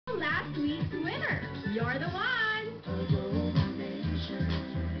last week's winner. You're the one!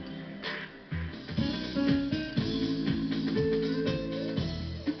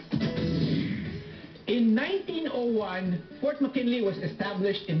 In 1901, Fort McKinley was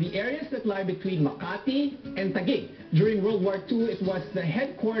established in the areas that lie between Makati and Taguig. During World War II, it was the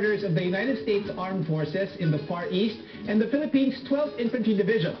headquarters of the United States Armed Forces in the Far East and the Philippines' 12th Infantry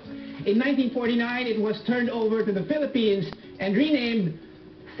Division. In 1949, it was turned over to the Philippines and renamed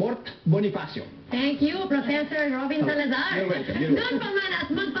Fort Bonifacio. Thank you, Professor Robin Salazar. You're welcome. Doon pa man at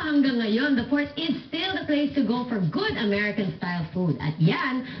magpahanggang ngayon, the fort is still the place to go for good American-style food. At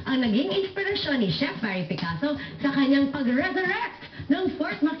yan ang naging inspirasyon ni Chef Barry Picasso sa kanyang pag-resurrect ng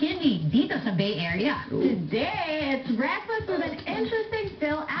Fort McKinley dito sa Bay Area. Today, it's breakfast with an interesting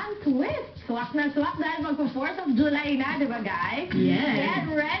fill and twist. Swak na swak dahil magpo-4th of July na, di ba guys? Yes. Get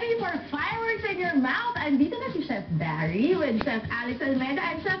ready for fireworks in your mouth. Andito na si Chef Barry with Chef Alex Almeida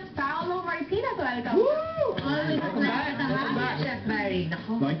and Chef Paolo Martinez. Welcome. Woo! Always a pleasure to have you, Chef Barry.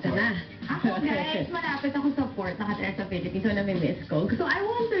 Naku, ito na. Ako guys, malapit ako sa fort, nakatira sa Philippines, so nami-miss ko. So I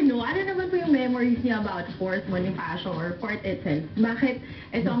want to know, ano naman po yung memories niya about Fort Bonifacio or Fort itself? Bakit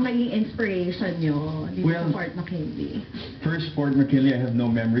ito ang naging inspiration niyo dito sa Fort McKinley? First, Fort McKinley, I have no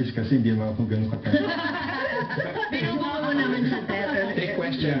memories kasi hindi naman ako ganun katagal. Pero baka mo naman siya, Tete. Take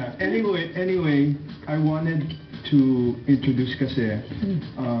question. Yeah. Anyway, I wanted to introduce kasi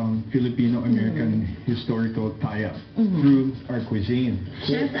Filipino-American historical tie-up through our cuisine.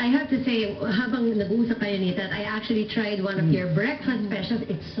 Chef, I have to say, habang nag-uusap kayo nito, I actually tried one of your breakfast specials.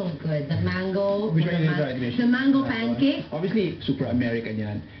 It's so good. The mango, Which one you tried, Mish? the mango pancake. Obviously, super American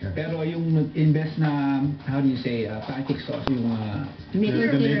yan. Pero yung invest na, how do you say, pancake sauce, yung...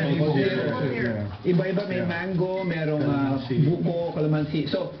 Maple syrup. Yeah. Iba-iba, may mango, merong buko, calamansi.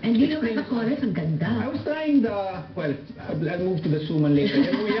 So, And you know, sa chorus, ang ganda. I was trying the, well, I'll move to the suman later.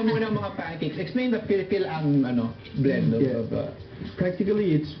 Yan muna ang mga pancakes. Explain the Phil blend of...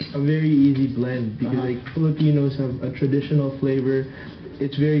 Practically, it's a very easy blend because like Filipinos have a traditional flavor.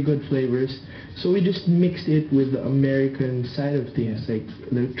 It's very good flavors. So we just mixed it with the American side of things, like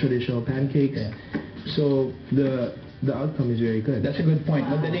the traditional pancakes. Yeah. So the outcome is very good. That's a good point.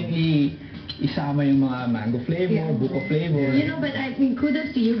 Madaling isama yung mga mango flavor, buko flavor. You know, but I mean,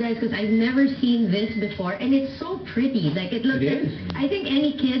 kudos to you guys because I've never seen this before, and it's so pretty. Like it looks. It is. I think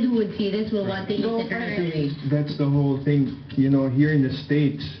any kid who would see this will want to eat it right away. That's the whole thing. You know, here in the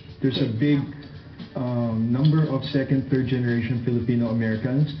States, there's a big number of second, third generation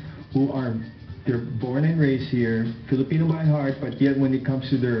Filipino-Americans who they're born and raised here, Filipino by heart, but yet when it comes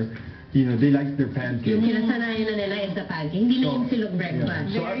to their, you know, they like their pancakes. Yung kinasanayan na nila is the pancake, hindi na yung silog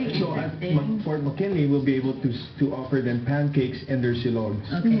breakfast. Yeah. So at Fort McKinley, we'll be able to offer them pancakes and their silogs.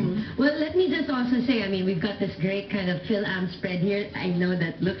 Okay. Well, let me just also say, I mean, we've got this great kind of Phil-Am spread here. I know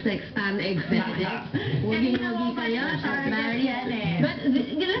that looks like spam eggs Benedict. Wogi-wogi kayo, Chef Barry. But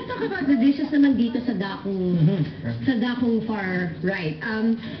let's talk about the dishes naman dito sa Dakong far right.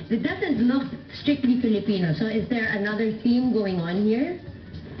 It doesn't look strictly Filipino. So is there another theme going on here?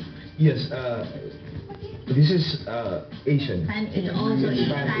 Yes, this is Asian. It's also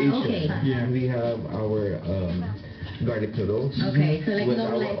Asian. Okay. Yeah. We have our garlic noodles. Okay, so like with no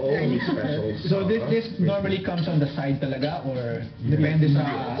our light own garlic special. So this normally comes on the side talaga or depende sa...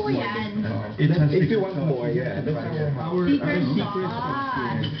 Ano po yan? If you want more, yeah. That's Our secret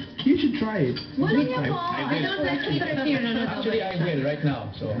sauce. You should try it. Wala niya po. I don't like secrets here. No. Actually, I will right now.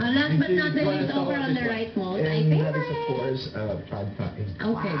 So. Last but not the least, over on the right mode, I And think. that is, of course, pad thai.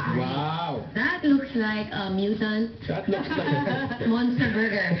 Okay, great. Wow. That looks like a mutant That looks like... monster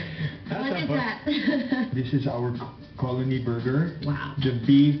burger. That's What a is that? This is our colony burger. Wow. The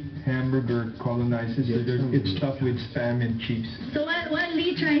beef hamburger colonizes. It's stuffed with spam and cheese. So while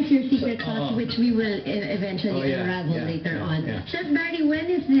Lee tries your secret sauce, which we will eventually unravel later on. Yeah. Chef Barry, when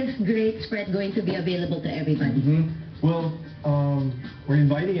is this great spread going to be available to everybody? Well, we're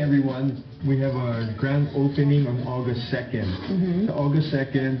inviting everyone. We have a grand opening on August 2nd. So August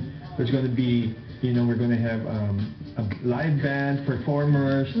 2nd, there's going to be, you know, we're going to have a live band,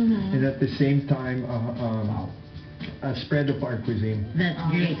 performers, and at the same time, a spread of our cuisine. That's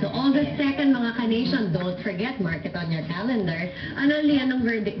great. So August 2nd, mga ka-nation, don't forget, mark it on your calendar. Ano, Lee, anong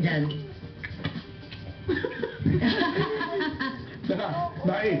verdict dyan? Saka,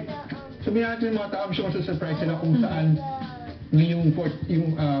 bakit? Sabihin natin yung mga tao, gusto ko surprise sila kung saan yung Fort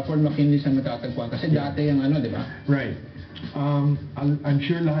McKinley sa matatagpuan. Kasi dati yung ano, di ba? Right. I'm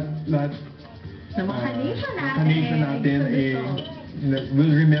sure lahat Sa mga ka-nation natin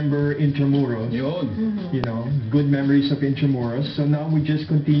will remember Intramuros. Yun. You know, good memories of Intramuros. So now we just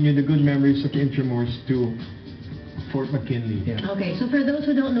continue the good memories of Intramuros to Fort McKinley. Okay, so for those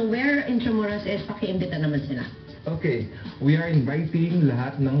who don't know where Intramuros is, pakiimbita naman sila. Okay, we are inviting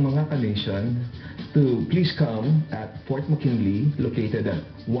lahat ng mga ka-nation to please come at Fort McKinley, located at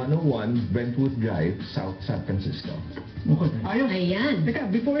 101 Brentwood Drive, South San Francisco. Ayos. Ayan. Teka,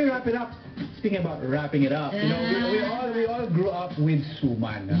 before we wrap it up, speaking about wrapping it up, you know, we all grew up with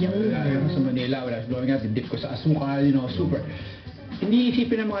suman. Sa Manila, when I was growing up, dip ko sa asukal, you know, super. Hindi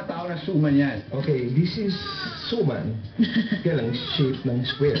isipin ng mga tao na suman yan. Okay, this is suman. Kaya lang, shape ng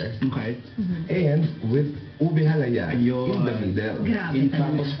square. Okay. And with ube halaya in Ayun. the middle. Grabe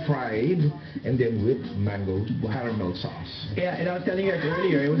Tapos fried, and then with mango caramel sauce. Yeah, and I was telling you guys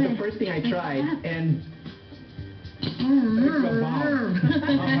earlier, it was the first thing I tried, and it's a bomb.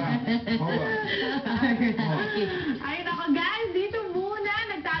 Ay, nako guys, dito muna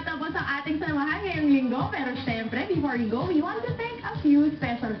nagtatapos ang ating samahan ngayong linggo. Pero syempre, before we go, we want to thank a few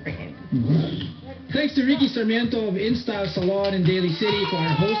special friends. Thanks to Ricky Sarmiento of InStyle Salon in Daly City for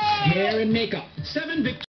our hosts, hair and makeup. 7 Victoria.